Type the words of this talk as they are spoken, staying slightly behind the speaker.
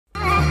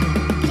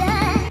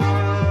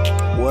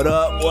What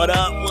up? What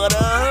up? What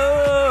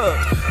up?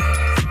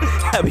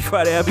 Happy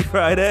Friday, happy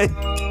Friday.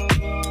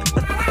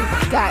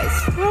 Guys.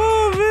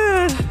 Oh,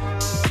 man.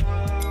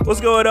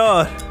 What's going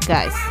on?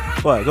 Guys.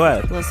 What? Go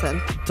ahead. Listen.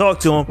 Talk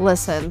to him.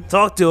 Listen.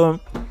 Talk to him.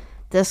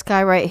 This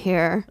guy right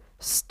here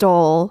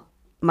stole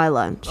my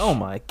lunch. Oh,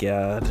 my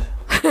God.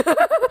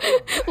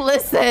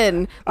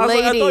 Listen, ladies.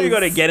 I thought you were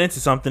going to get into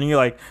something. And you're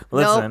like,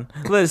 listen,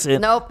 Nope. listen.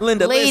 Nope.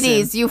 Linda, ladies,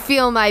 listen. you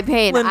feel my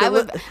pain.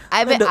 Linda,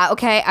 I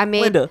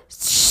made... Linda.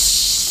 Shh.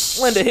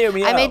 Linda, hear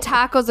me out. I made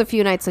tacos a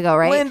few nights ago,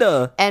 right?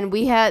 Linda. And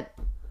we had...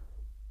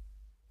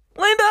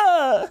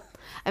 Linda.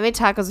 I made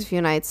tacos a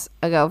few nights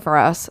ago for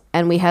us,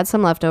 and we had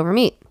some leftover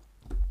meat.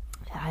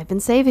 And I've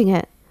been saving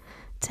it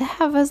to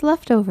have as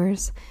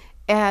leftovers.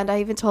 And I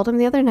even told him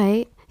the other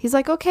night, he's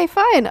like, okay,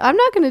 fine. I'm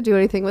not going to do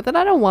anything with it.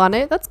 I don't want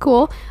it. That's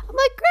cool. I'm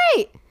like,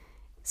 great.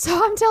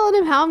 So I'm telling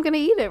him how I'm going to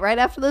eat it right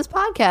after this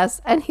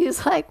podcast. And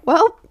he's like,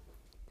 well,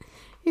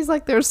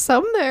 there's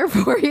some there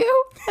for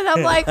you. And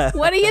I'm like,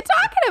 what are you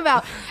talking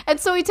about? And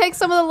so he takes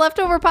some of the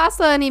leftover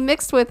pasta and he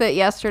mixed with it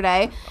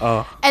yesterday.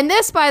 Oh. And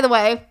this, by the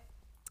way,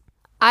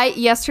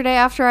 yesterday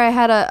after I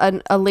had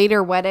a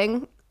later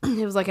wedding,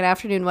 it was like an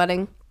afternoon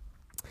wedding,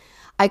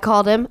 I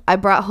called him. I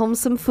brought home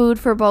some food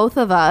for both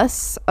of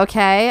us.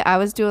 Okay. I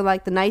was doing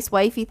like the nice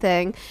wifey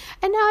thing.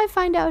 And now I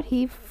find out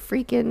he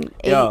freaking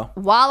ate.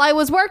 While I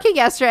was working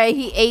yesterday,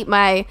 he ate the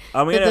meat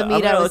I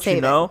was saving.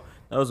 You know,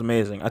 that was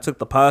amazing. I took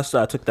the pasta.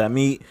 I took that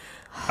meat.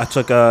 I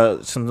took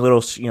some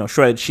little,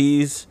 shredded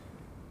cheese,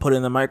 put it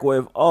in the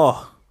microwave.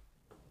 Oh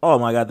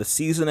my God. The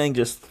seasoning,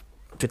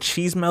 the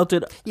cheese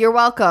melted. You're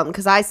welcome,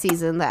 because I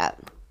seasoned that.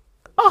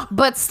 Oh,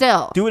 but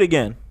still. Do it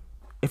again.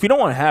 If you don't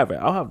want to have it,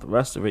 I'll have the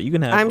rest of it. You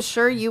can have. I'm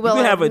sure you will.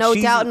 I have no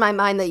doubt in my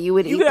mind that you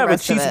would eat the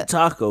rest of it. You can have a cheesy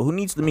taco. Who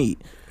needs the meat?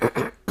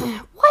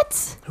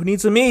 What? Who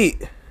needs the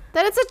meat?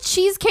 Then it's a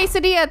cheese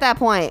quesadilla at that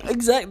point.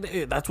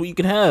 Exactly. That's what you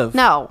can have.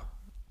 No.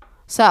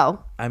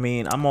 So. I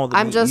mean, I'm all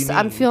the meat you need.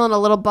 I'm feeling a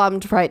little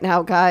bummed right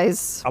now,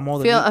 guys. I'm all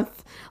the meat.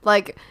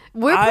 Like,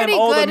 we're pretty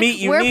good. The meat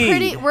you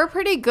need. We're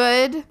pretty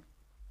good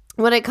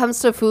when it comes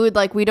to food.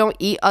 Like, we don't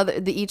eat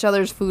each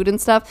other's food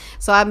and stuff.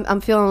 So I'm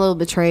feeling a little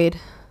betrayed.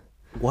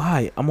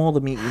 Why? I'm all the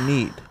meat you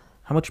need.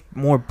 How much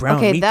more brown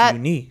meat do you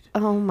need?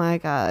 Oh my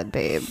God,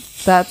 babe.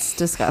 That's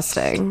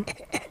disgusting.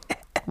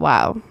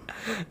 Wow.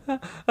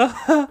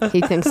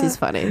 He thinks he's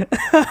funny.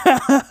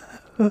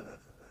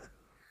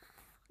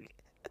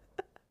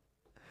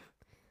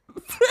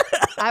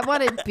 I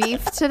wanted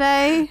beef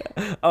today.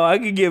 Oh, I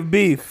could give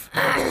beef.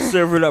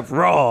 Serve it up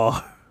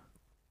raw.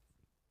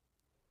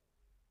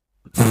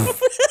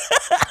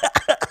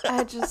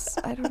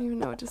 I don't even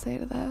know what to say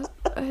to that.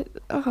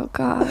 Oh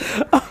God.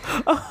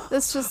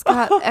 This just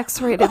got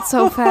X-rated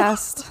so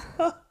fast.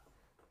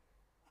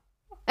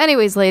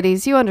 Anyways,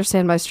 ladies, you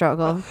understand my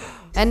struggle.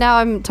 And now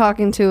I'm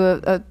talking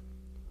to a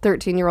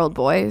 13-year-old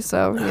boy,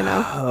 so, you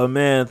know. Oh,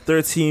 man,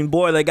 13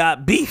 boy that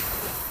got beef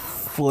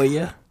for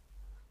you.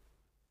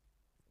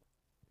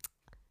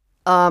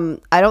 I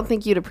don't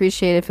think you'd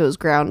appreciate it if it was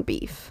ground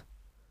beef.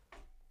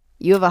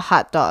 You have a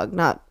hot dog,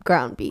 not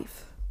ground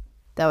beef.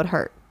 That would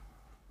hurt.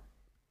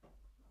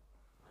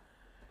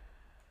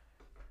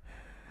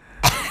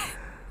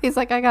 He's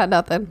like, I got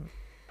nothing.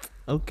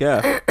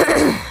 Okay.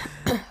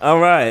 All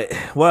right.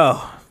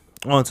 Well,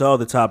 on to all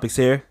the topics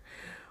here.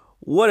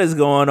 What is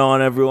going on,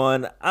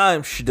 everyone?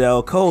 I'm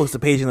Shadell, co-host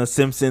of Paging the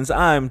Simpsons.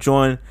 I'm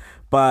joined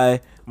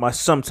by my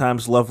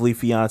sometimes lovely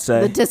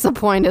fiance, the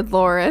disappointed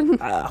Lauren.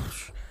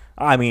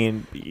 I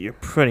mean, you're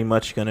pretty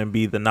much going to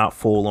be the not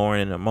full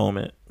Lauren in a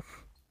moment.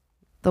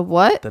 The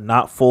what? The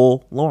not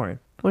full Lauren.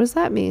 What does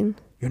that mean?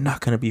 You're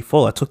not going to be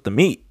full. I took the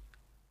meat.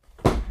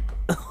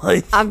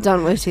 I'm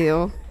done with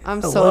you.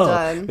 I'm so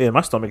done. Man,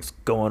 my stomach's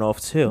going off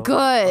too.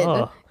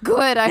 Good.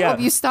 Good. I hope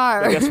you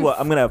starve. So guess what?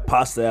 I'm going to have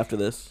pasta after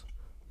this.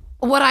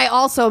 What I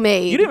also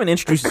made. You didn't even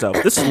introduce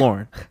yourself. This is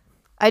Lauren.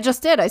 I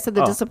just did. I said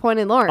the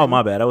disappointed Lauren. Oh,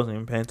 my bad. I wasn't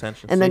even paying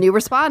attention. And then you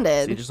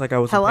responded. See, just like I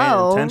wasn't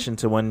paying attention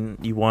to when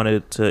you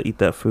wanted to eat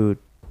that food.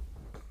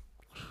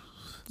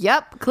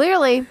 Yep,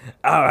 clearly.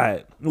 All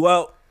right.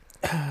 Well,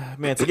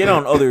 man, to get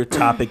on other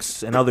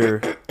topics and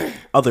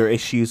other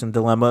issues and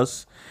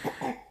dilemmas,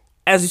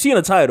 as you see in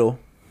the title,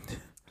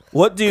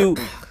 what do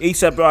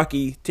A$AP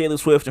Rocky, Taylor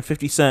Swift, and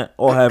 50 Cent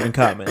all have in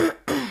common?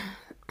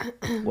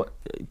 What?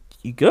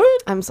 You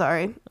good? I'm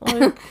sorry.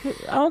 Like,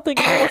 I don't think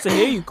anyone wants to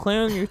hear you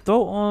clearing your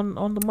throat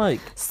on the mic.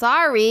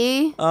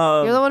 Sorry.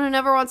 You're the one who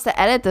never wants to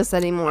edit this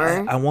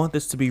anymore. I want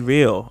this to be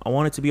real. I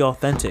want it to be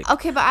authentic.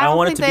 Okay, but I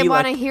don't think they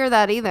want to hear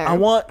that either. I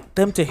want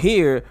them to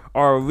hear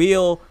our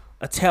real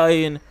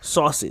Italian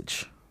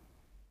sausage.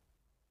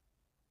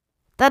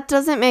 That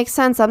doesn't make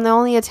sense. I'm the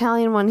only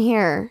Italian one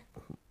here.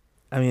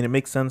 I mean, it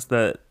makes sense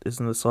that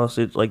isn't the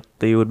sausage like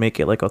they would make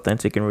it like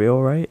authentic and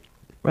real, right?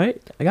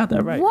 Right? I got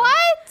that right. What?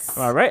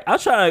 All right. I'll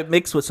try to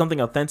mix with something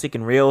authentic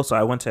and real, so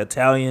I went to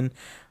Italian.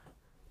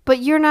 But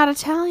you're not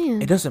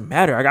Italian. It doesn't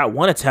matter. I got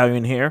one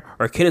Italian here.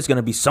 Our kid is going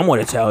to be somewhat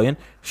Italian.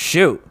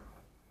 Shoot.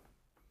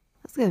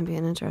 That's going to be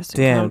an interesting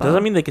Damn. combo. Does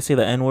that mean they can say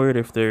the N-word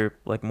if they're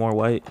like more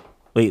white?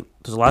 Wait,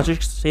 does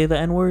Logic say the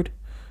N-word?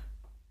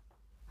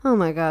 Oh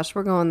my gosh,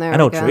 we're going there. I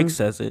know again. Drake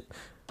says it.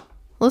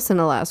 Listen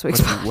to last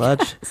week's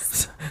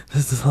podcast.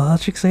 Does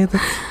Logic say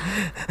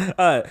that?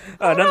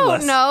 I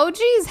don't know.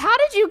 Jeez, how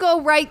did you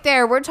go right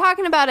there? We're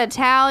talking about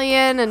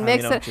Italian and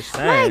mix I'm it. just My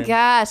saying.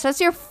 gosh,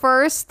 that's your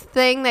first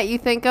thing that you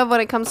think of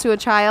when it comes to a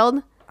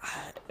child?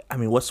 I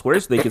mean, what's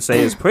worse they could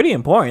say is pretty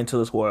important to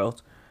this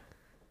world.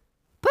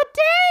 But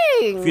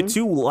If you're dang!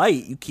 too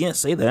light, you can't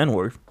say the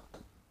N-word.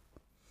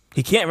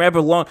 He can't rap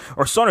along,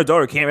 or son or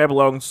daughter can't rap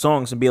along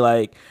songs and be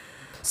like,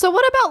 So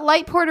what about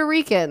light Puerto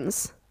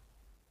Ricans?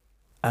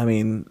 I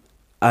mean,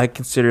 I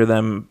consider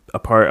them a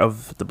part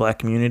of the black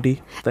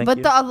community. Thank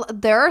you.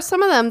 There are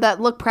some of them that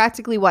look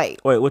practically white.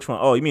 Wait, which one?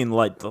 Oh, you mean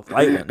like the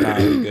light one? Nah,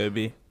 we gotta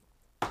be.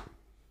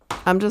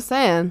 I'm just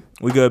saying.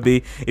 We gotta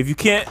be. If you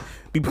can't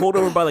be pulled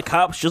over by the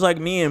cops just like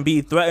me and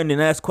be threatened and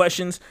ask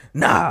questions,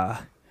 nah.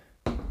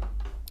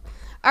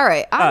 All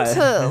right,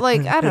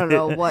 I don't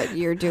know what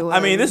you're doing. I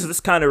mean, this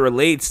kind of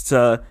relates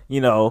to,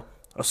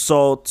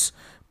 assault,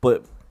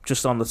 but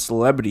just on the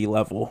celebrity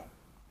level.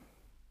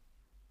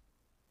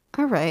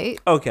 All right.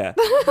 Okay.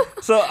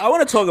 So I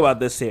want to talk about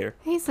this here.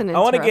 He's an I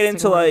want to get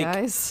into interesting one, like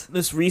guys.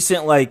 this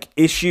recent like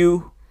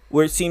issue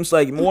where it seems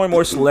like more and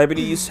more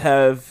celebrities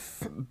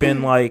have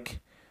been like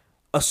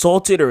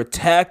assaulted or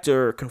attacked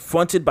or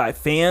confronted by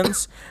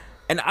fans,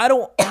 and I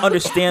don't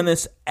understand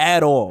this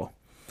at all.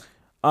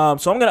 So I'm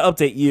gonna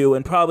update you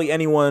and probably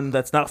anyone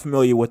that's not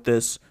familiar with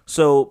this.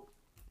 So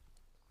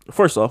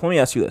first off, let me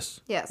ask you this.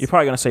 Yes. You're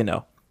probably gonna say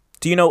no.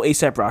 Do you know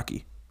A$AP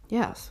Rocky?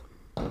 Yes.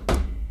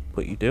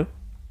 What you do?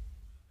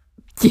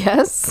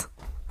 Yes.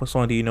 What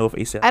song do you know of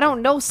A$AP? I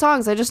don't know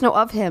songs. I just know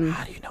of him.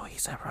 How do you know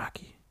A$AP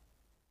Rocky?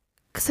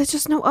 Because I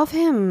just know of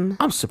him.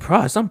 I'm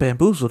surprised. I'm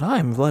bamboozled. I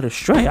am led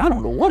astray. I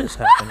don't know what is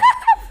happening.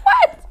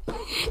 What?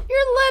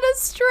 You're led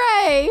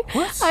astray.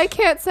 What? I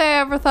can't say I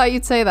ever thought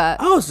you'd say that.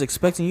 I was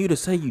expecting you to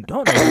say you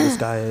don't know who this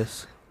guy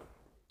is.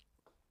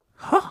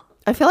 Huh?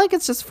 I feel like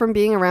it's just from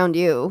being around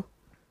you.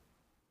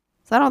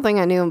 So I don't think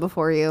I knew him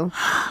before you.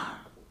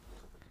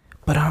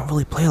 But I don't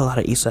really play a lot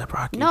of A$AP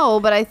Rocky. No,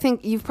 but I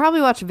think you've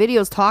probably watched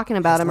videos talking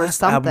about him or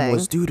Last album something.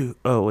 was due to.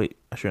 Oh wait,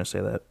 I shouldn't say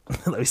that.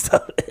 Let me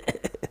stop.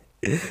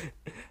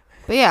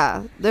 But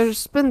yeah,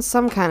 there's been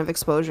some kind of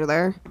exposure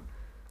there.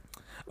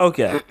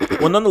 Okay.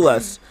 Well,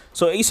 nonetheless,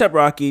 so A$AP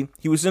Rocky,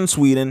 he was in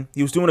Sweden.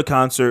 He was doing a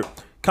concert.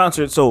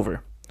 Concert's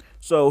over.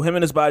 So him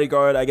and his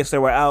bodyguard, I guess they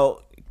were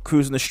out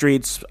cruising the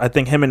streets. I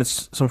think him and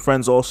some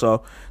friends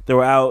also. They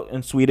were out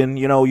in Sweden.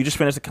 You just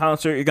finished the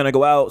concert. You're gonna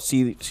go out,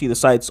 see the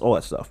sights, all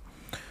that stuff.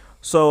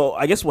 So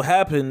I guess what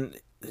happened,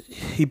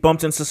 he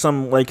bumped into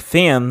some like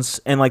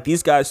fans, and like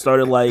these guys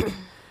started like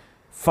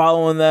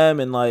following them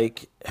and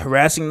like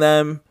harassing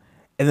them.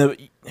 And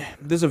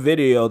there's a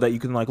video that you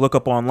can like look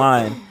up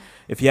online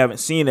if you haven't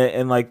seen it,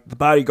 and like the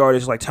bodyguard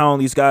is like telling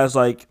these guys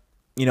like,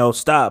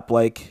 stop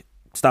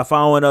stop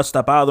following us,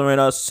 stop bothering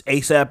us.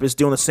 A$AP is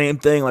doing the same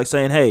thing, like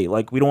saying, hey,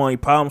 like we don't want any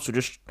problems.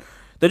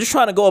 They're just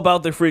trying to go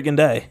about their freaking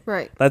day.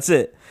 Right. That's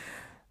it.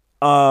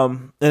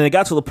 And it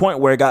got to the point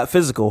where it got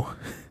physical.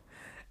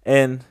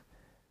 And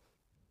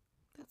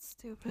That's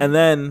stupid. and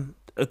then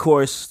of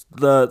course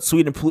the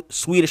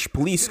Swedish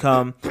police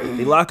come.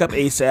 They lock up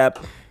A$AP.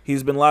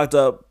 He's been locked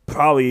up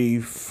probably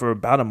for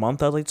about a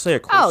month, I'd like to say, or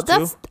close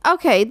that's to.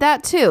 okay.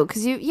 That too,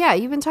 because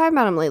you've been talking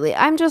about him lately.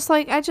 I'm just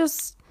like,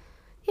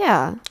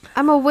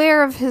 I'm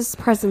aware of his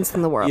presence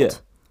in the world. Yeah,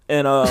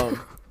 and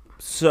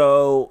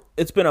so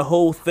it's been a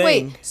whole thing.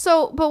 Wait,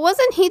 but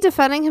wasn't he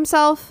defending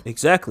himself?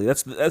 Exactly.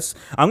 That's.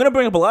 I'm gonna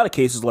bring up a lot of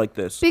cases like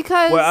this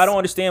Because where I don't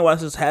understand why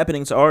this is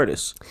happening to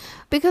artists.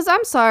 Because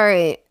I'm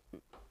sorry.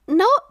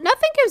 No,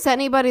 nothing gives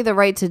anybody the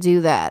right to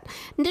do that.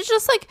 And it's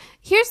just like,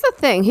 here's the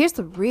thing. Here's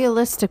the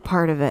realistic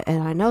part of it.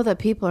 And I know that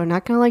people are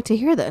not going to like to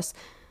hear this.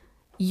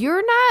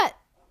 You're not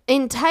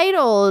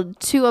entitled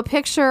to a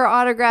picture,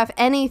 autograph,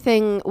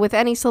 anything with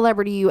any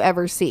celebrity you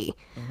ever see.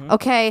 Mm-hmm.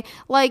 Okay?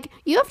 Like,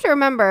 you have to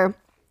remember,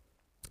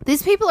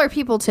 these people are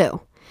people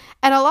too.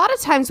 And a lot of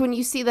times when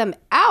you see them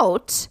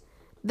out,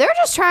 they're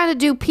just trying to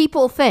do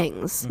people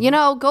things.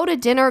 Mm-hmm. Go to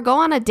dinner, go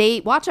on a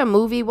date, watch a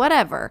movie,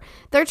 whatever.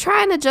 They're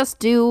trying to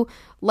just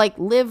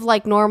live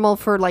like normal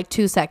for like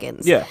 2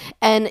 seconds. Yeah.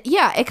 And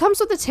yeah, it comes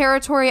with the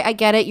territory. I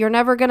get it. You're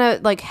never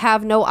gonna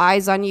have no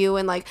eyes on you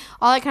and like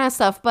all that kind of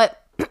stuff.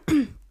 But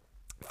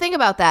think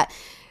about that.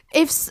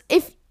 If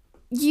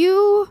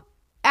you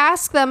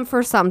ask them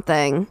for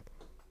something,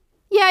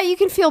 yeah, you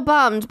can feel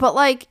bummed, but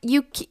like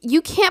you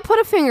can't put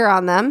a finger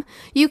on them.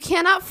 You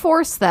cannot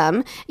force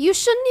them. You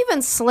shouldn't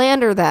even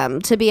slander them,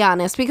 to be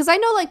honest, because I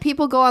know like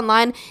people go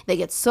online, they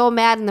get so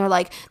mad and they're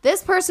like,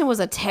 this person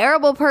was a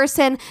terrible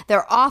person.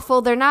 They're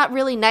awful. They're not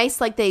really nice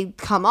like they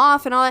come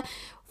off and all that.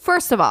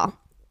 First of all,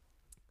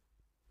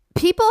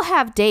 people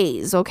have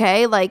days,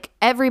 okay? Like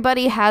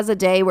everybody has a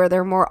day where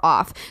they're more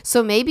off.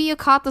 So maybe you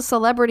caught the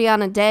celebrity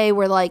on a day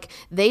where like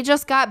they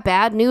just got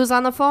bad news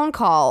on the phone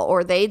call,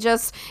 or they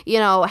just,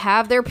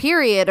 have their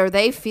period, or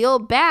they feel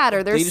bad,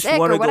 or they're They just sick,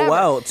 want or to whatever. go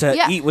out to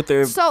eat with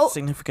their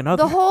significant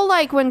other. The whole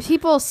like when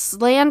people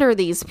slander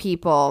these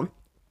people,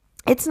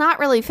 it's not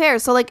really fair.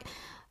 So like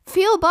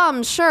feel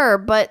bummed, sure,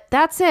 but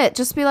that's it.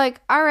 Just be like,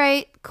 all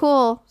right,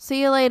 cool,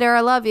 see you later,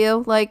 I love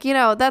you. Like, you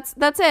know, that's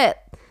it.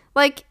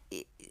 Like,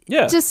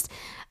 Yeah. just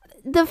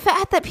the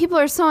fact that people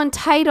are so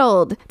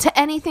entitled to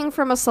anything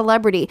from a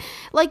celebrity,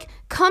 like,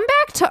 come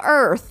back to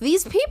earth.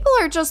 These people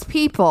are just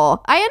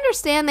people. I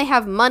understand they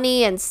have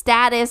money and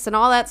status and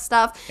all that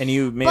stuff. And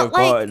you may but, have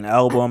bought an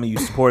album and you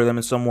supported them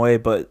in some way,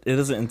 but it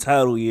doesn't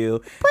entitle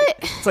you. But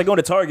It's like going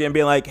to Target and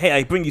being like, hey,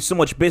 I bring you so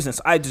much business.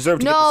 I deserve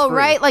to get no, this free.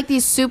 right? Like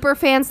these super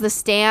fans, the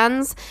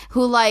stans,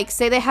 who like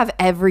say they have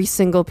every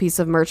single piece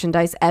of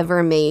merchandise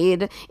ever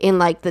made in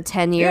like the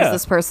 10 years Yeah.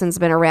 this person's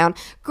been around.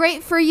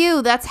 Great for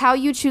you. That's how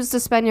you choose to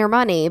spend your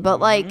money.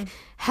 But like,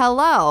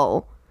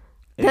 hello.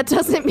 That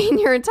doesn't mean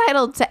you're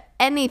entitled to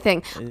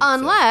anything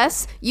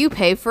unless you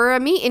pay for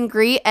a meet and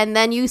greet, and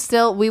then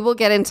we will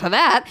get into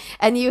that,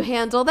 and you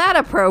handle that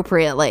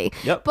appropriately.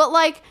 Yep. But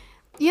like,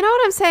 you know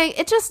what I'm saying?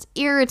 It just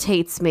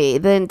irritates me,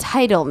 the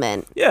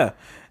entitlement. Yeah.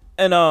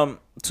 And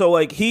so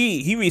like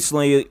he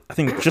recently, I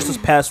think just this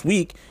past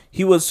week,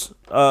 he was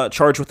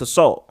charged with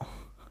assault.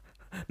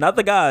 Not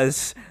the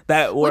guys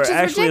that were Which is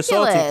actually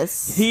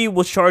ridiculous. assaulted. He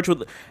was charged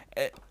with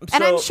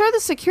And I'm sure the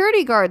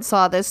security guard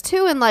saw this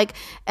too, and like,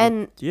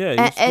 and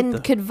Yeah,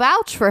 and could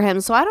vouch for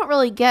him. So I don't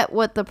really get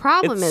what the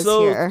problem it's is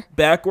so here.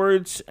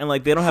 backwards, and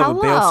like they don't have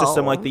a bail Hello.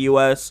 system like the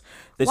U.S.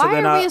 They said Why they're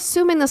are not. we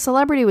assuming the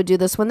celebrity would do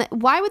this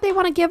why would they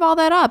want to give all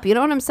that up? You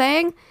know what I'm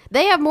saying?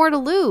 They have more to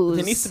lose.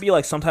 There needs to be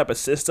like some type of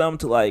system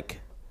to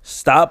like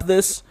stop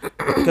this.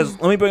 Because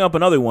let me bring up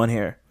another one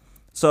here.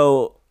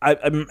 So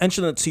I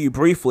mentioned it to you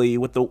briefly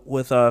with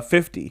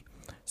 50.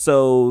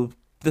 So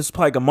this is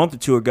probably like a month or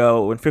two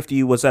ago when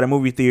 50 was at a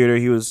movie theater.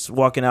 He was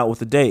walking out with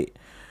a date.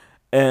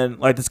 And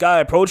like this guy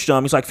approached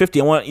him. He's like,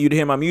 50, I want you to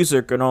hear my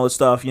music and all this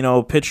stuff, you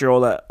know, picture, all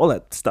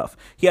that stuff.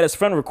 He had his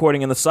friend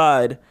recording on the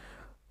side.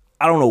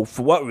 I don't know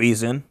for what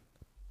reason.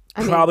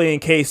 Probably in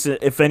case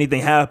if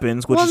anything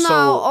happens, which is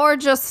or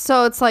just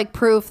so it's like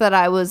proof that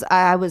I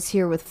was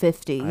here with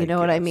 50. You know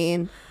what I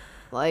mean?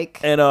 Like,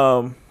 and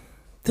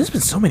there's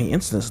been so many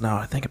incidents now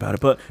I think about it,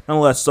 but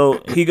nonetheless,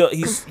 so you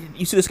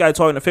see this guy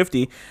talking to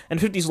 50, and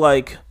 50's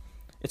like,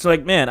 it's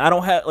like, man, I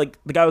don't have, like,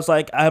 the guy was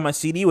like, I have my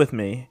CD with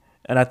me,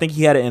 and I think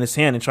he had it in his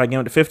hand and tried to give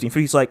it to 50, and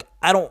 50's like,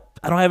 I don't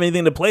have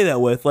anything to play that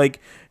with,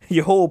 like,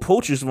 your whole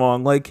approach is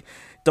wrong, like,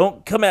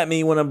 don't come at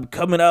me when I'm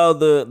coming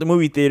out of the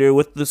movie theater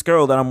with this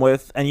girl that I'm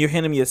with, and you're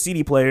handing me a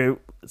CD player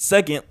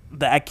second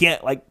that I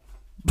can't, like,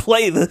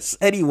 play this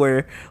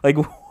anywhere, like,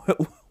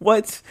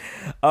 what?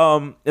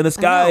 And this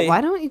guy.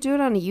 why don't you do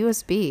it on a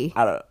USB?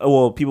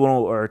 Well, people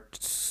are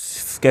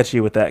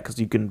sketchy with that because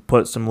you can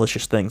put some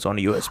malicious things on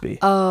a USB.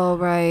 Oh,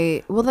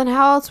 right. Well, then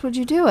how else would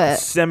you do it?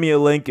 Send me a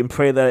link and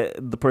pray that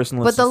the person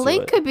listens But the to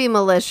link it. could be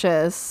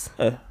malicious.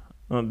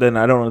 Well, then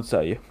I don't know what to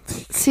tell you.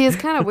 See, it's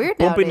kind of weird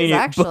nowadays,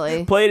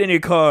 actually. Play it in your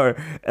car,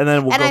 and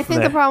then we'll And go I from think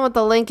there. the problem with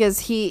the link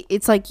is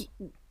it's like,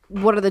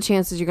 what are the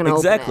chances you're going to open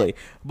Exactly. it?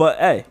 But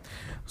hey,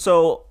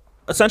 so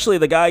essentially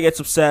the guy gets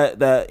upset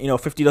that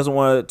 50 doesn't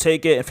want to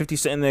take it, and 50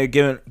 sitting there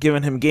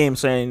giving him game,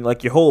 saying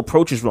like, your whole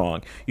approach is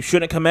wrong. You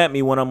shouldn't come at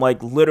me when I'm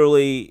like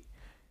literally,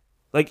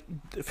 like,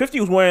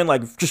 50 was wearing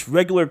like just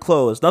regular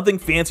clothes, nothing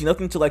fancy,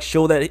 nothing to like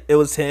show that it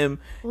was him.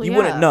 Well, You yeah.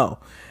 wouldn't know.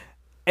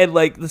 And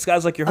like this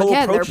guy's like, your whole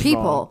Again, approach they're is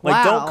people. wrong.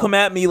 Like, Wow. don't come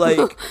at me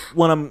like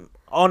when I'm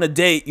on a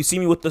date. You see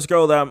me with this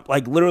girl that I'm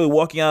like literally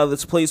walking out of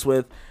this place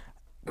with,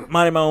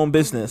 minding my own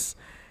business,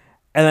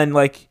 and then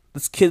like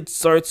this kid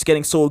starts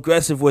getting so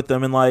aggressive with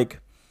them, and like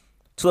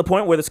to the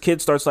point where this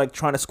kid starts like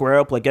trying to square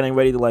up, like getting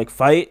ready to like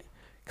fight,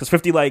 because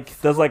 50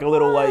 like does like a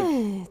little like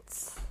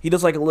he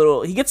does like a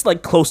little, he gets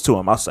like close to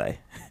him, I'll say.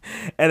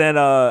 And then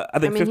I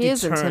think 50 he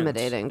is turns.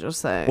 intimidating,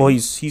 just saying. Well,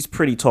 he's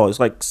pretty tall. He's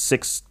like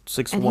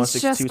 6'1", and he's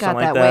 6'2", just something got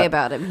like that that. way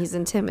about him. He's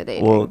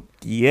intimidating. Well,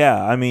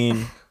 yeah, I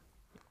mean,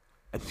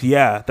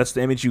 yeah, that's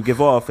the image you give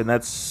off, and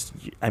that's,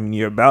 I mean,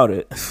 you're about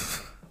it.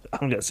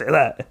 I'm gonna say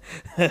that.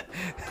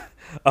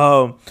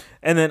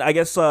 And then I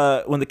guess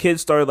when the kid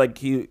started, like,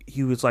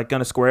 he was like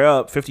gonna square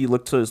up, 50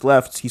 looked to his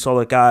left, he saw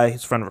the guy,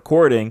 his friend,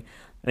 recording,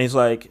 and he's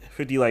like,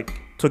 50 like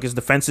took his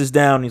defenses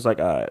down. He's like,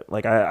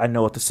 I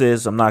know what this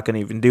is. I'm not gonna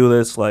even do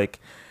this. Like,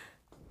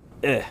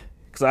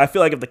 because I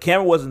feel like if the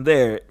camera wasn't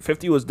there,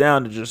 50 was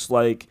down to just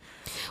like.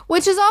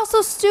 Which is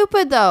also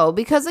stupid, though,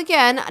 because,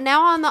 again,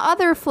 now on the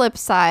other flip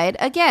side,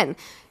 again,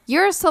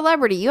 you're a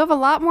celebrity. You have a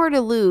lot more to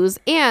lose,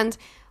 and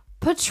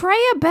portray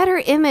a better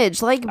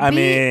image. Like, I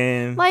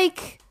mean,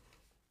 like,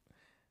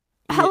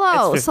 it's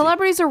hello, 50.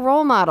 celebrities are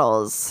role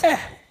models.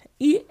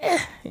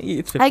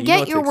 It's 50. I You know get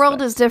what to your world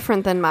expect. is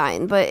different than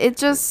mine, but it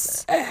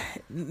just...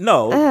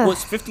 No,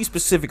 what's 50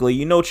 specifically,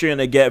 you know what you're going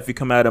to get if you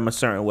come at him a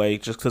certain way,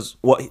 just because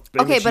what.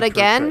 Okay, image but he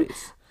again,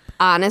 portrays.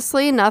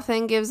 honestly,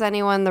 nothing gives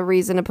anyone the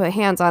reason to put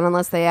hands on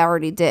unless they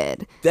already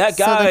did. That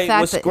So the guy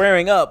fact was that-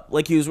 squaring up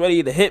like he was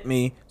ready to hit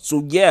me,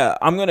 so yeah,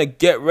 I'm going to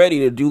get ready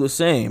to do the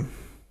same.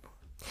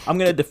 I'm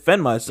going to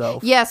defend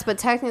myself. Yes, but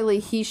technically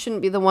he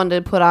shouldn't be the one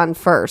to put on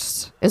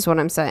first, is what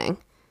I'm saying.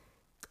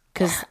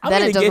 Because I'm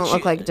then gonna it doesn't get look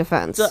you- like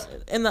defense.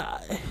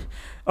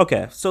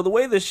 Okay, so the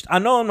way this, I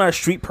know I'm not a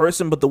street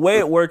person, but the way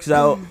it works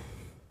out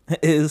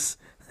is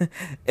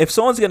if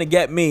someone's gonna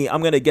get me,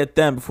 I'm gonna get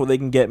them before they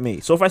can get me.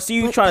 So if I see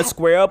you trying to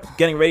square up,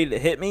 getting ready to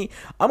hit me,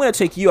 I'm gonna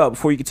take you out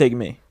before you can take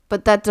me.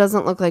 But that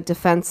doesn't look like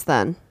defense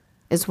then,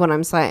 is what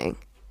I'm saying.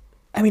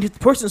 I mean, if the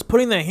person's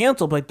putting their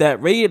hands up like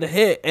that, ready to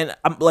hit, and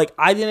I'm like,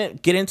 I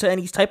didn't get into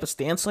any type of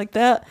stance like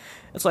that,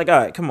 it's like, all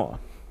right, come on.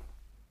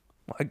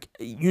 Like,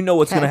 you know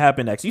what's gonna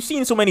happen next. You've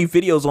seen so many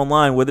videos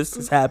online where this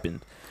has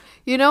happened.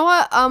 You know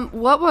what?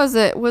 What was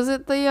it? Was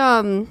it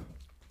the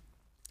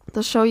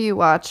show you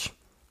watch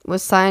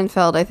with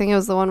Seinfeld? I think it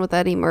was the one with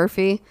Eddie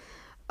Murphy,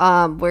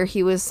 where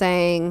he was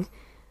saying,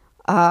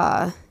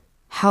 how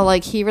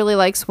like he really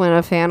likes when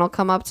a fan will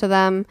come up to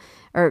them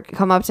or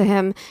come up to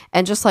him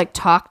and just like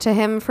talk to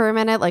him for a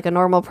minute like a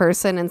normal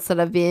person instead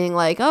of being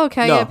like, oh,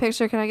 can I get a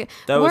picture? Can I get?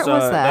 That was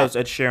that was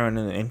Ed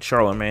Sheeran in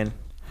Charlemagne.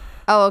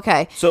 Oh,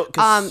 okay. So,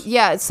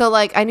 yeah. So,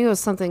 like, I knew it was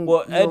something you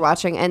were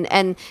watching,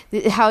 and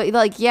how,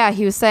 like, yeah,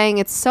 he was saying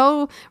it's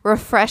so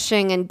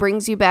refreshing and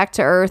brings you back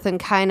to earth, and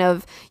kind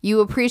of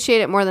you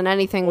appreciate it more than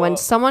anything when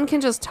someone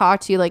can just talk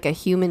to you like a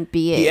human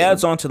being. He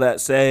adds on to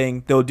that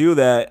saying they'll do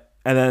that,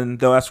 and then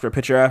they'll ask for a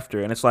picture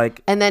after, and it's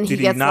like, and then he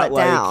gets let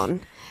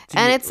down,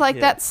 and it's like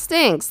that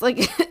stinks,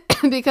 like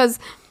because.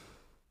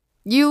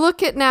 You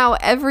look at now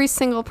every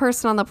single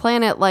person on the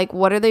planet, like,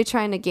 what are they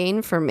trying to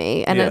gain from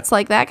me? And it's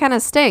like, that kind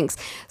of stinks.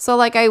 So,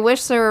 like, I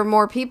wish there were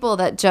more people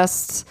that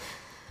just,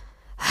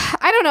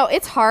 I don't know.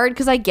 It's hard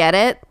because I get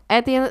it.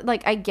 At the end,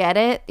 like, I get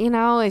it, you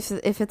know, if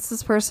it's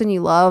this person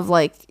you love,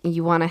 like,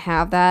 you want to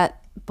have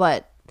that.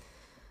 But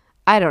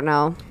I don't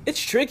know.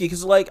 It's tricky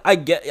because, like, I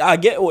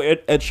get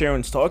what Ed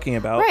Sheeran's talking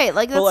about. Right.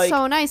 Like, that's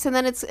so nice. And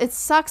then it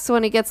sucks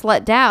when it gets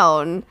let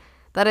down.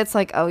 That it's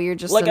like, oh, you're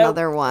just like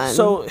another one.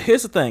 So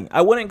here's the thing.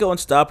 I wouldn't go and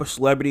stop a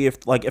celebrity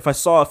if I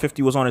saw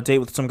 50 was on a date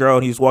with some girl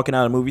and he's walking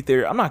out of a movie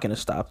theater. I'm not going to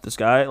stop this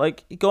guy.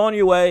 Like, go on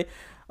your way.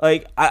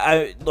 Like,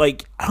 I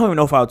don't even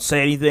know if I would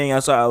say anything. I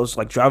was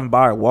like driving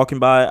by or walking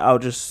by. I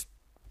would just,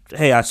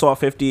 hey, I saw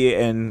 50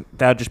 and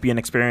that would just be an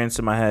experience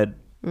in my head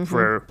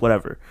for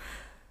whatever.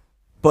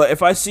 But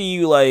if I see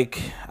you,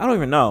 like, I don't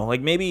even know.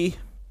 Like, maybe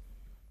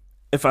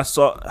if I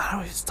saw, I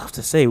don't know, it's tough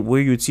to say where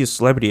you would see a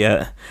celebrity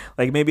at.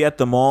 Like, maybe at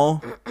the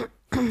mall.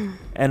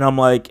 And I'm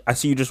like, I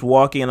see you just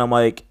walking, and I'm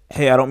like,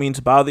 hey, I don't mean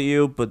to bother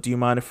you, but do you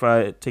mind if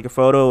I take a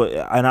photo?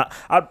 And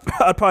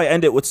I'd probably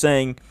end it with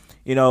saying,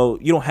 you know,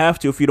 you don't have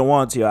to if you don't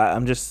want to.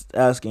 I'm just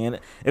asking. And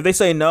if they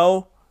say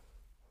no,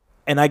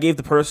 and I gave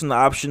the person the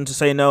option to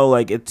say no,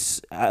 like,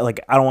 it's like,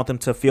 I don't want them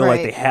to feel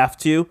like they have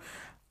to,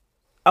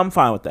 I'm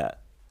fine with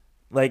that.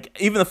 Like,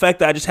 even the fact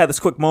that I just had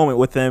this quick moment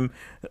with him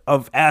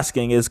of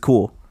asking is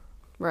cool.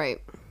 Right.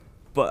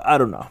 But I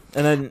don't know.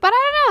 And then, but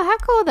I don't know. How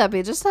cool would that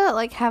be? Just to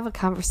like have a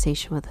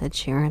conversation with Ed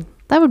Sheeran.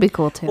 That would be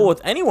cool too. Well,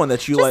 with anyone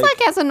that you just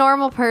like as a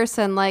normal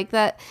person, like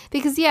that,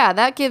 because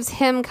that gives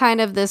him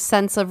kind of this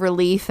sense of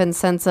relief and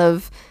sense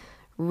of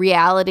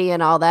reality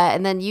and all that.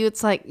 And then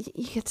it's like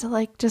you get to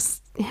like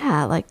just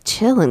like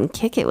chill and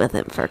kick it with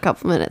him for a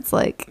couple minutes.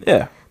 Like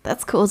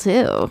that's cool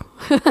too.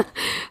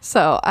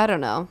 So I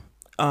don't know.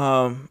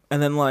 And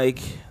then like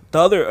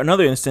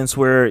another instance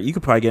where you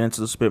could probably get into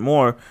this a bit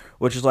more,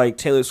 which is like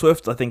Taylor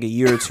Swift, I think a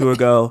year or two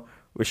ago,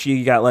 where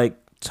she got like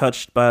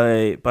touched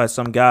by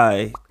some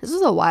guy. This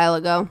was a while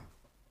ago.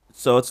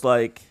 So it's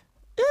like,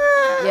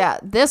 yeah,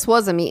 this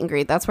was a meet and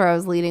greet. That's where I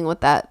was leading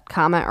with that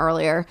comment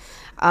earlier.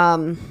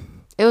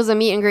 It was a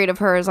meet and greet of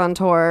hers on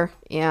tour,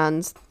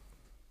 and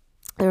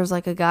there was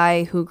like a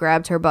guy who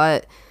grabbed her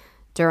butt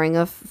during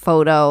a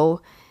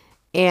photo,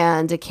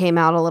 and it came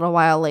out a little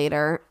while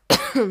later.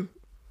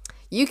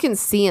 You can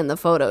see in the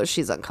photos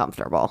she's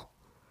uncomfortable.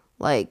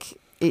 Like,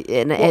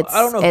 and I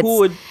don't know who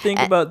would think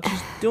about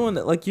just doing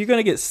that. Like, you're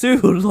gonna get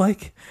sued.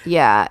 Like,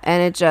 yeah,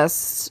 and it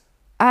just,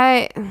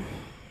 again,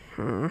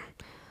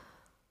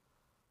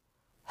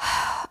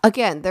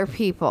 they're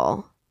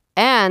people,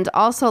 and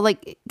also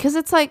like, because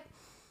it's like,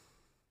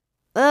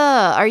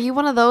 are you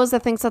one of those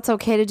that thinks that's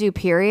okay to do?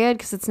 Period,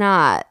 because it's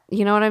not.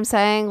 You know what I'm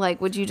saying?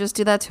 Like, would you just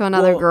do that to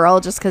another girl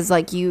just because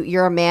like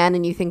you're a man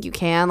and you think you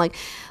can? Like,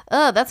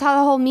 that's how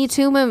the whole Me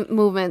Too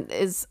movement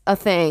is a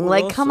thing.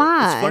 Like, come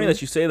on. It's funny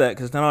that you say that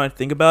because now I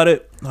think about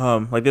it.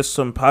 Like, there's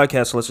some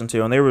podcasts I listened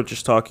to, and they were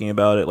just talking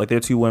about it. Like, they're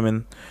two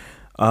women.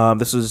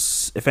 This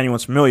is, if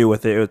anyone's familiar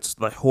with it, it's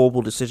like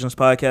Horrible Decisions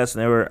podcast,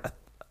 and they were,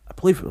 I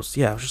believe it was,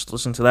 I was just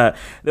listening to that.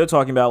 They were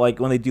talking about like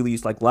when they do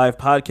these like live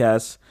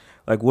podcasts,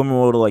 like women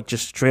will like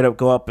just straight up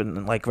go up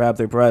and like grab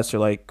their breasts or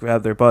like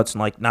grab their butts and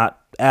like not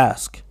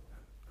ask.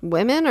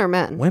 Women or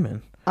men?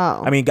 Women.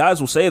 Oh. I mean, guys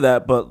will say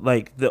that, but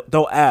like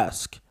they'll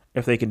ask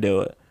if they can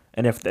do it,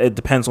 and if it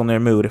depends on their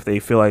mood, if they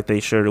feel like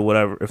they should or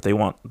whatever, if they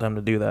want them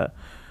to do that.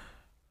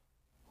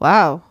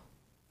 Wow.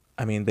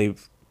 I mean, they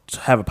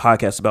have a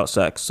podcast about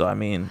sex, so I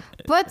mean.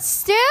 But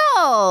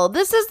still,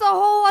 this is the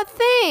whole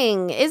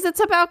thing. Is it's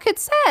about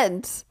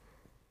consent?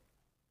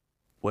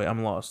 Wait,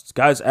 I'm lost.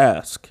 Guys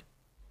ask.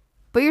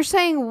 But you're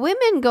saying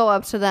women go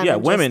up to them Yeah,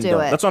 and women just do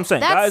don't. it. That's what I'm saying.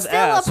 That's Guys still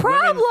ask. a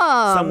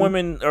problem. Some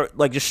women are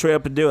like just straight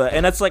up and do it,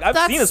 and that's like I've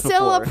seen this That's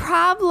still before. a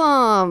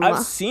problem. I've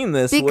seen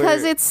this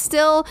because where, it's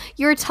still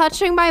you're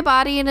touching my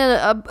body in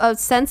a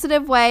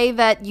sensitive way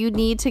that you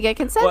need to get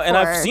consent well, and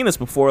for. I've seen this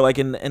before, like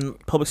in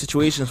public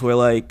situations where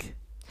like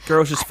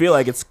girls just feel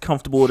like it's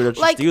comfortable to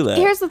just do that.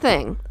 Here's the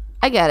thing.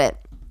 I get it.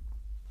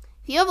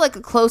 If you have like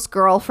a close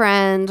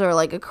girlfriend or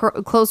like a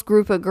close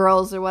group of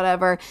girls or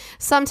whatever,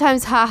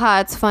 sometimes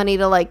it's funny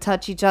to like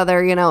touch each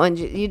other, you know, and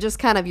you just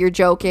kind of, you're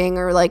joking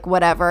or like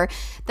whatever.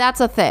 That's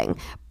a thing.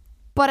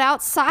 But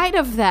outside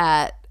of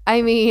that,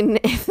 I mean,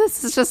 if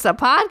this is just a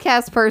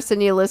podcast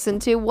person you listen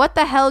to, what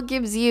the hell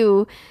gives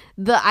you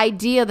the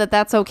idea that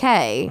that's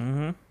okay?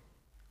 Mm-hmm.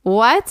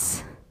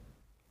 What?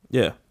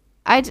 Yeah.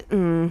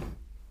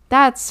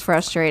 That's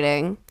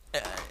frustrating.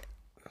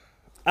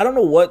 I don't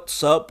know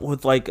what's up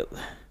with like.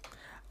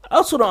 I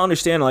also don't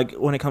understand like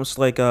when it comes to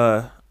like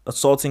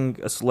assaulting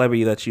a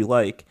celebrity that you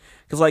like,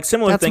 because like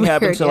similar thing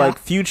happened to like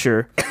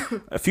Future.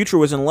 Future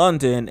was in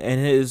London and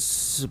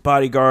his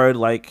bodyguard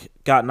like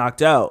got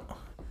knocked out,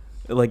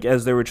 like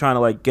as they were trying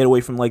to like get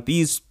away from like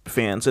these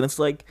fans, and it's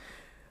like,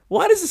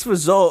 why does this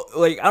result?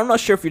 Like, I'm not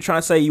sure if you're trying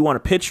to say you want a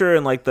picture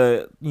and like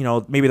the, you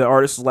know, maybe the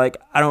artist is like,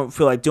 I don't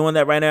feel like doing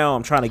that right now.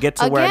 I'm trying to get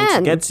to where I need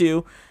to get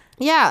to.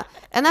 Yeah.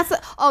 And that's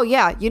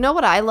you know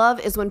what I love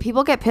is when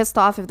people get pissed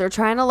off if they're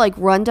trying to like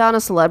run down a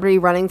celebrity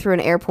running through an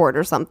airport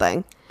or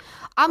something.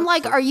 I'm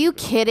like, are you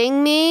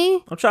kidding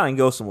me? I'm trying to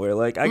go somewhere.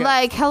 Like,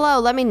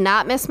 hello, let me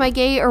not miss my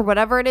gate or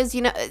whatever it is,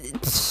 you know.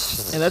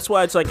 And that's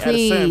why it's like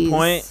Please. At a certain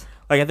point,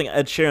 like I think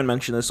Ed Sheeran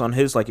mentioned this on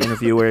his like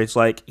interview where it's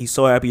like he's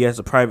so happy he has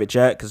a private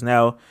jet because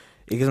now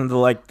it gives him the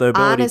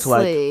ability to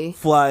like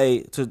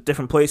fly to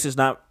different places,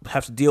 not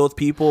have to deal with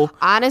people.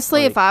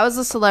 Honestly, if I was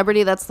a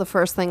celebrity, that's the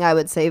first thing I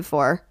would save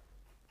for.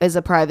 Is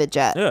a private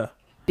jet. Yeah.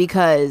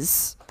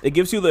 Because it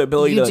gives you the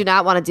ability you do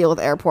not want to deal with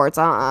airports.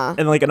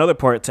 And like another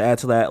part to add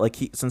to that, like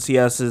since he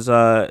has his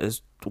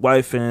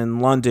wife in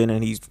London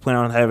and he's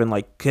planning on having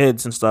like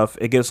kids and stuff,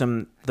 it gives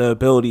him the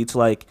ability to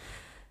like,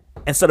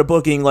 instead of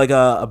booking like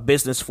a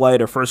business flight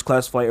or first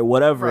class flight or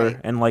whatever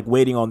and like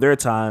waiting on their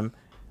time,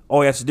 all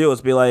he has to do is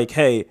be like,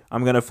 hey,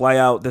 I'm going to fly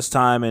out this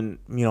time and,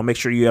 you know, make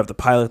sure you have the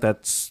pilot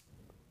that's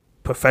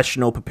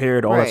professional,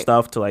 prepared, all that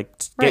stuff to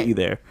like get you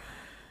there.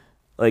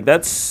 Like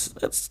that's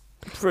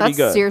pretty good.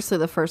 That's seriously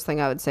the first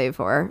thing I would save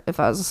for if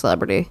I was a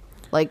celebrity.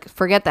 Like,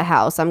 forget the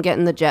house. I'm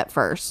getting the jet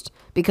first.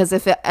 Because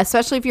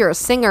especially if you're a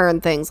singer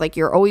and things, like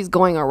you're always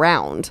going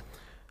around.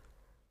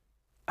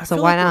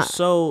 So why not?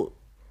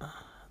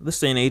 This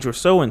day and age, we're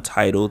so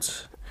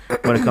entitled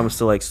when it comes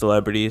to like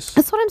celebrities.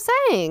 That's what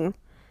I'm saying.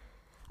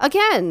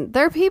 Again,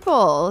 they're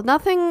people.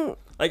 Nothing.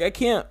 Like I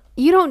can't.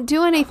 You don't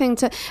do anything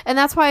to, and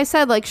that's why I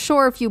said like,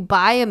 sure, if you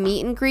buy a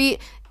meet and greet,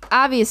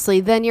 obviously,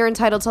 then you're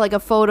entitled to like a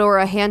photo or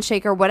a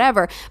handshake or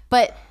whatever.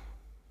 But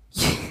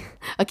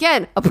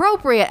again,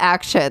 appropriate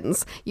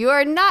actions. You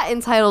are not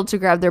entitled to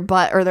grab their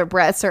butt or their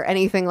breasts or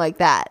anything like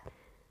that.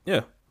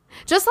 Yeah.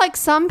 Just like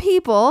some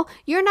people,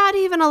 you're not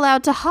even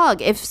allowed to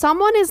hug. If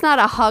someone is not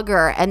a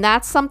hugger and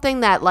that's something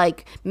that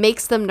like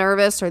makes them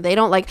nervous or they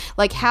don't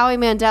like Howie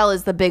Mandel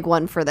is the big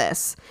one for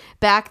this.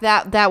 Back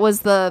that was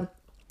the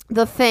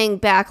thing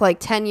back like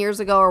 10 years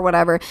ago or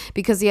whatever,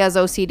 because he has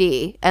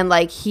OCD and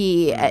like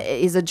he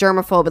is a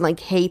germaphobe and like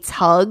hates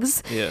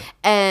hugs. Yeah.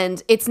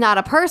 And it's not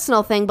a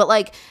personal thing, but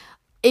like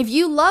if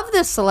you love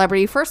this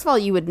celebrity, first of all,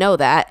 you would know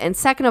that. And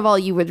second of all,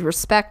 you would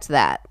respect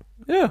that.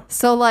 Yeah.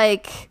 So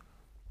like,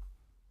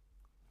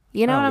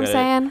 you know what I'm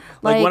saying?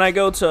 Like when I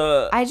go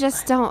to, I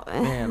just don't.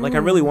 Man, like I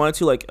really wanted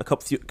to. Like a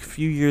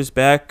few years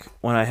back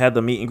when I had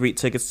the meet and greet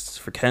tickets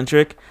for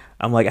Kendrick,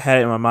 I'm like I had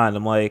it in my mind.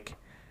 I'm like,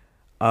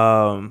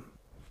 oh,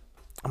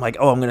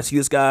 I'm gonna see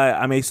this guy.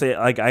 I may say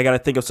like I gotta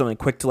think of something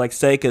quick to like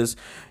say because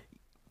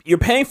you're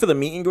paying for the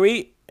meet and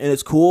greet and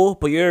it's cool,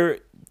 but you're.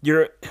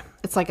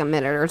 It's like a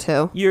minute or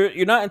two.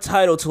 You're not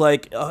entitled to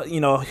like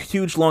a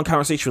huge long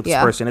conversation with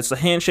this person. It's a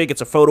handshake.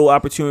 It's a photo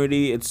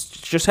opportunity. It's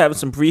just having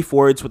some brief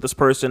words with this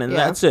person, and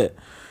that's it.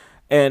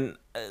 And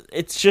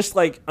it's just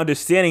like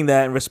understanding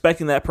that and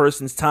respecting that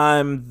person's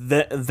time,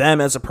 them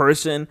as a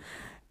person.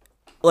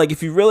 Like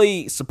if you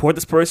really support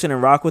this person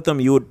and rock with them,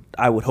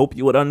 I would hope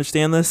you would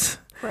understand this.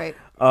 Right.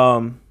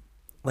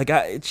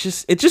 It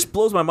just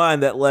blows my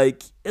mind that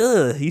like,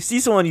 you see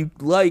someone you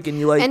like and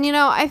you like. And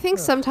I think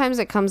sometimes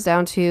it comes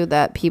down to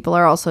that people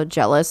are also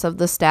jealous of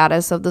the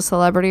status of the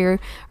celebrity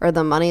or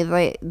the money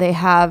they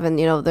have, and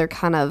they're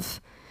kind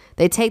of,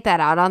 they take that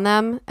out on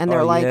them, and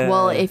they're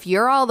well, if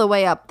you're all the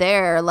way up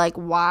there, like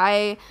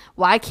why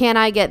can't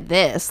I get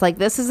this? Like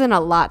this isn't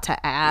a lot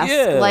to ask.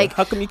 Yeah. Like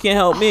how come you can't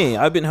help me?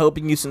 I've been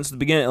helping you since the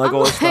beginning. Like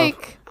all this stuff.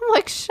 I'm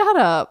like, shut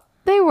up.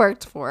 They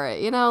worked for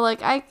it,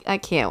 like I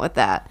can't with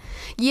that.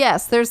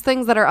 Yes, there's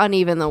things that are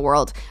uneven in the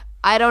world.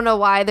 I don't know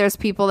why there's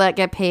people that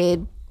get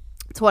paid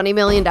 $20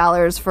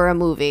 million for a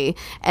movie,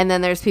 and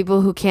then there's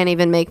people who can't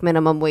even make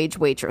minimum wage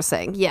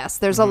waitressing. Yes,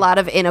 there's a lot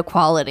of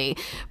inequality,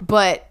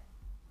 but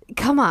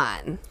come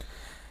on.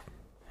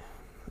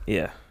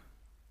 Yeah.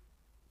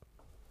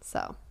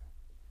 So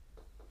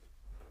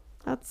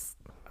That's,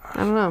 I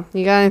don't know.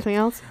 You got anything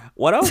else?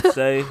 What I would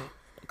say,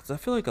 because I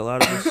feel like a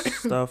lot of this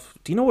stuff.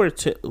 Do you know where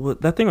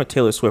that thing with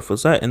Taylor Swift,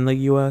 was that in the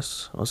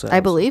U.S.? Was that I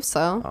believe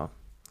so. Oh.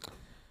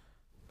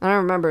 I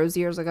don't remember. It was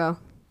years ago.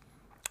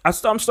 I'm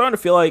starting to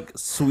feel like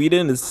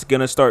Sweden is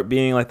gonna start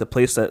being like the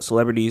place that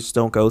celebrities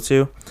don't go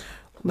to.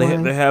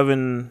 They're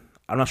having.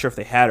 I'm not sure if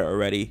they had it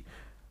already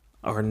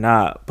or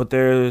not, but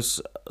there's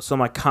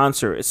some like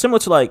concert. It's similar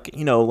to like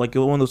like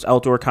one of those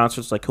outdoor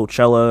concerts like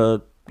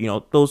Coachella.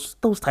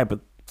 Those type of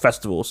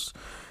festivals.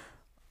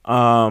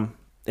 And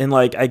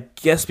like I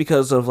guess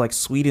because of like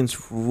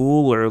Sweden's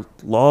rule or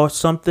law or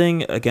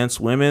something against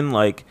women,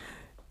 like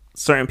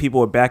certain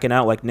people are backing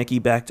out. Like Nicki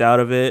backed out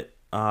of it.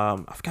 I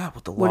forgot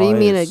what the law is. What do you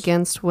mean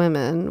against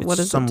women? It's what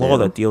is some law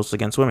that deals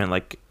against women,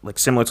 like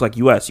similar to like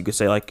U.S. You could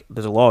say like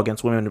there's a law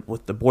against women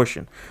with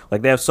abortion.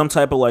 Like they have some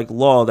type of like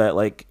law that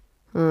like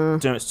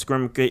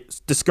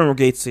discriminates.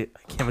 I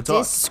can't even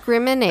talk.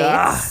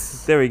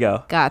 Discriminates. There we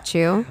go. Got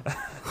you.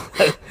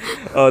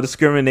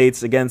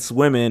 Discriminates against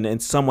women in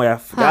some way. I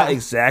forgot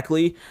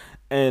exactly,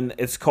 and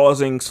it's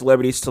causing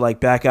celebrities to like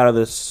back out of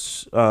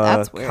this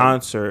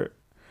concert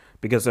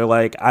because they're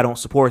like, I don't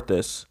support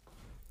this.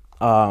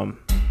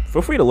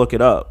 Feel free to look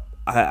it up.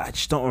 I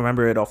just don't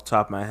remember it off the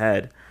top of my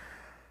head.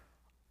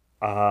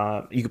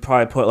 You could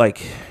probably put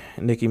like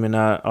Nicki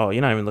Minaj. Oh,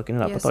 you're not even looking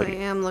it up. Yes, I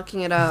am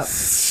looking it up.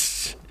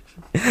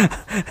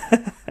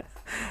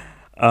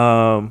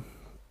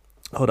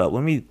 Hold up.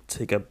 Let me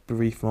take a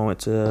brief moment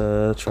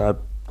to try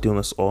doing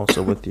this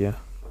also with you.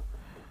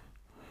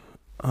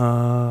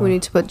 We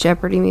need to put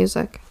Jeopardy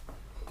music.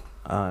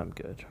 I'm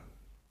good.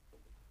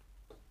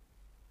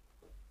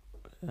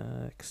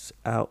 X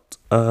out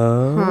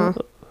of.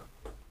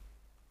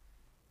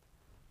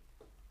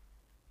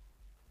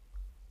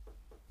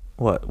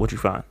 What'd you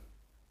find?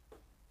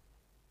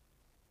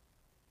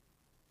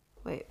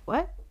 Wait,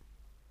 what?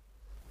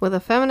 With a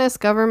feminist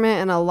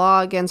government and a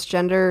law against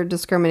gender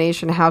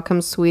discrimination, how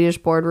come Swedish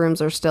boardrooms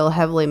are still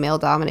heavily male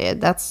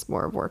dominated? That's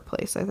more of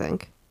workplace, I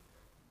think.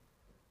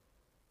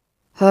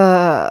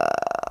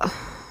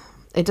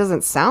 It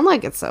doesn't sound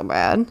like it's so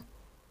bad.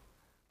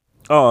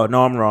 Oh,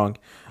 no, I'm wrong.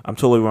 I'm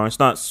totally wrong. It's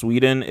not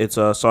Sweden. It's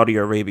Saudi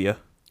Arabia.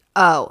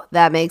 Oh,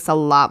 that makes a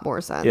lot more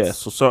sense.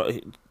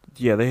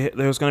 Yeah,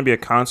 there's going to be a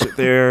concert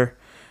there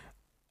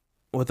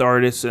with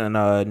artists, and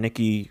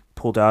Nicki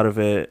pulled out of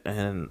it,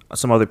 and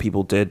some other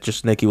people did.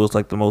 Just Nicki was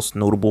like the most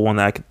notable one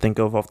that I could think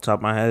of off the top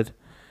of my head.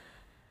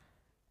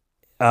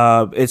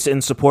 It's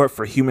in support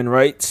for human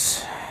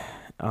rights.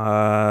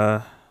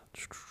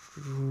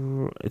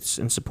 It's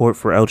in support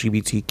for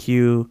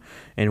LGBTQ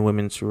and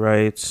women's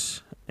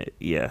rights.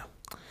 Yeah.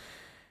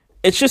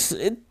 It's just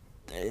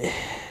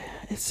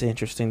it's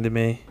interesting to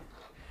me.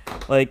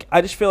 Like,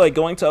 I just feel like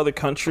going to other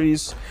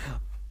countries,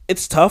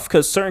 it's tough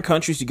because certain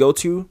countries you go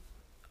to,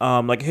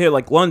 like here,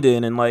 like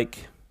London and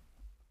like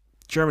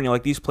Germany,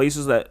 like these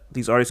places that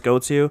these artists go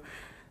to,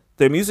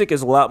 their music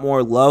is a lot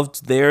more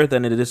loved there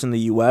than it is in the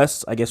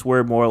U.S. I guess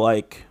we're more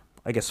like,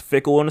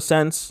 fickle in a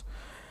sense,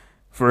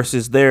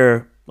 versus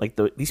there, like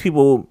these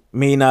people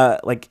may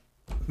not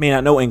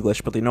know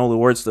English, but they know the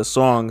words to the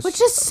songs,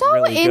 which is so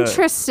really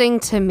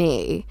interesting to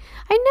me.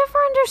 I never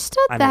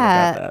understood that. Never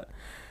got that.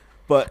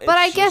 But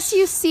I guess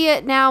you see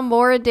it now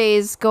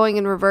nowadays going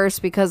in reverse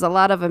because a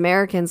lot of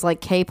Americans like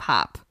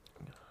K-pop.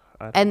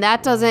 And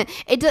that doesn't,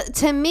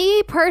 to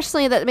me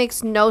personally, that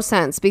makes no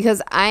sense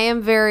because I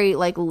am very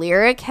like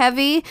lyric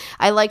heavy.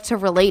 I like to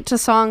relate to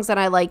songs and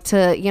I like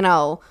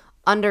to,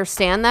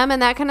 understand them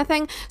and that kind of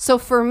thing. So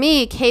for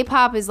me,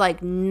 K-pop is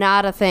like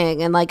not a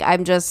thing. And like, I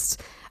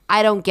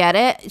don't get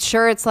it.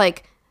 Sure, it's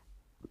like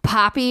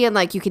poppy and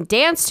like you can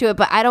dance to it,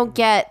 but I don't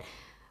get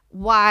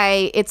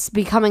why it's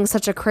becoming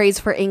such a craze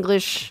for the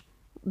English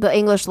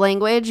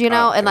language,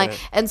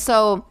 and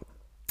so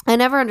I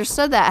never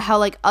understood that, how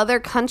like other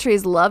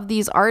countries love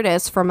these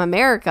artists from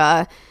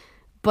America,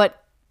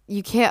 but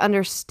you can't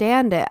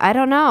understand it. I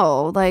don't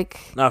know,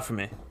 like not for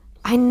me.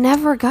 I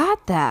never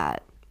got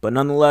that. But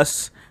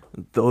nonetheless,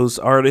 those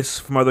artists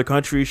from other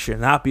countries should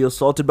not be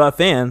assaulted by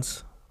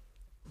fans.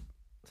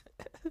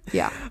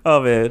 Yeah.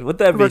 Oh man, with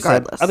that being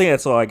said, I think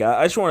that's all I got.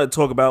 I just want to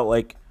talk about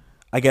like,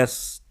 I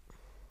guess,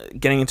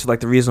 getting into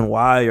like the reason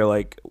why, or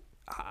like,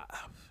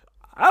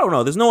 I don't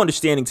know. There's no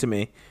understanding to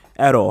me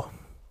at all.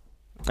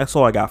 That's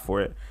all I got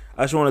for it.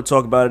 I just want to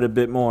talk about it a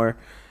bit more.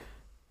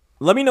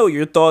 Let me know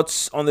your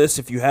thoughts on this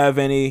if you have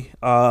any.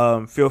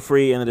 Feel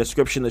free, in the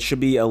description there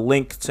should be a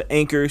link to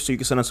Anchor so you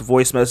can send us a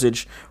voice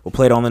message. We'll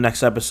play it on the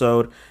next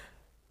episode.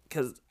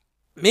 Because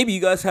maybe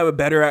you guys have a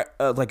better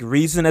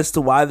reason as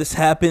to why this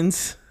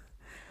happens,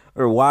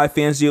 or why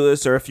fans do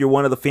this, or if you're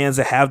one of the fans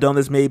that have done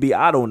this, maybe.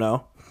 I don't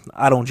know.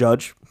 I don't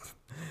judge.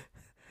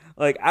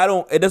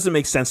 It doesn't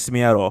make sense to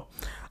me at all.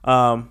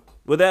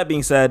 With that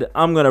being said,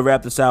 I'm going to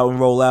wrap this out and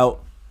roll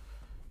out.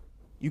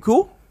 You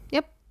cool?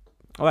 Yep.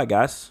 All right,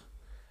 guys.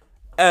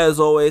 As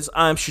always,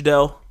 I'm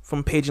Shadell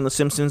from Paging the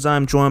Simpsons.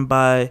 I'm joined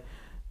by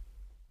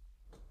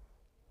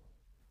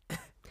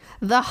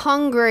the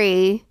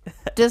hungry,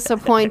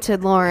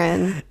 disappointed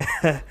Lauren.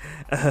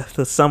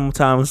 The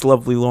sometimes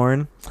lovely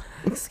Lauren.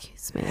 Excuse me.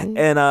 Excuse me.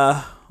 And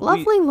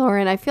Lovely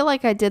Lauren. I feel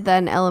like I did that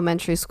in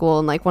elementary school,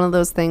 and like one of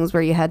those things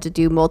where you had to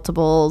do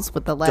multiples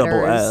with the letters.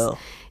 Double L.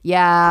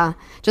 Yeah.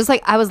 Just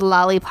like I was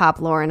Lollipop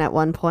Lauren at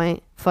one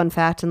point. Fun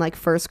fact, in like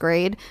first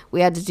grade, we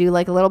had to do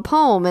like a little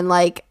poem, and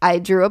like I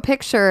drew a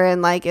picture,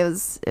 and like it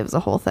was a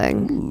whole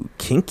thing. Ooh,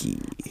 kinky.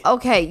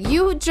 Okay,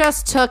 you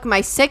just took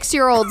my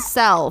 6-year-old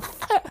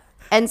self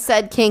and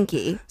said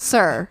kinky,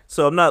 sir.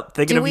 So I'm not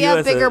thinking Do of we you have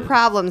as bigger a,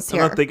 problems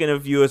here? I'm not thinking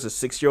of you as a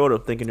 6-year-old.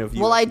 I'm thinking of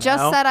you. Well, I as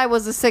just now. said I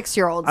was a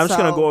 6-year-old. I'm just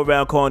so. gonna go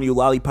around calling you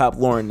Lollipop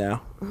Lauren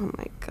now. Oh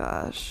my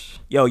gosh.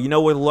 Yo, you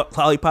know where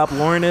Lollipop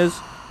Lauren is?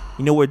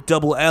 You know where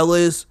Double L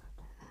is?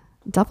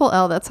 Double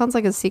L. That sounds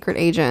like a secret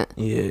agent.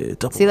 Yeah,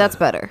 Double See, that's L.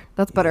 better.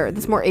 That's better.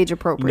 That's more age You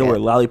appropriate. know where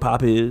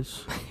Lollipop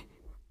is?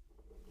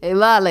 Hey,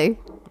 Lolly.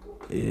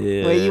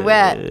 Yeah. Where you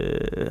at?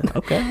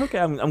 Okay.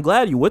 I'm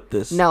glad you with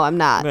this. No, I'm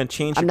not. I'm gonna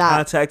change I'm your not.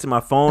 contact in my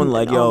phone.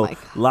 Like, Oh yo, my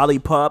God.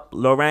 Lollipop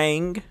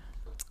Lorang.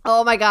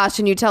 Oh my gosh.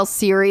 And you tell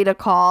Siri to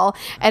call,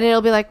 and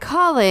it'll be like,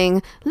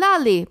 calling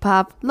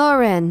Lollipop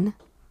Lauren.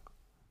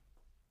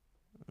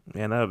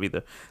 Man, that would be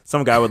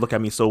some guy would look at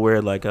me so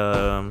weird, like,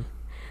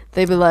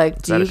 They'd be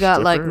like, do that you a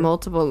got like stripper?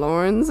 multiple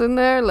Laurens in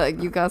there?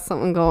 Like, you got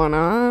something going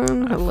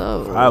on?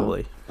 Hello.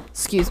 Probably.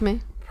 Excuse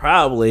me.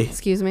 Probably.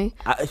 Excuse me.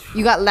 I,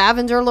 You got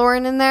Lavender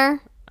Lauren in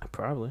there?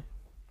 probably.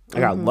 I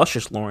got Mm-hmm.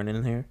 Luscious Lauren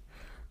in here.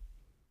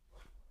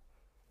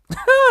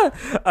 All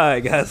right,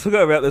 guys, we're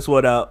gonna wrap this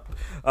one up.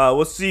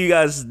 We'll see you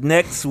guys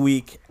next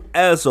week,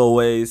 as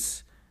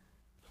always.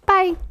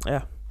 Bye.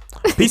 Yeah.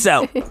 Peace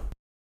out.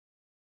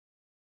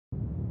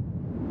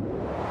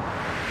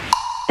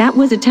 That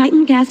was a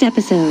Titancast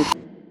episode.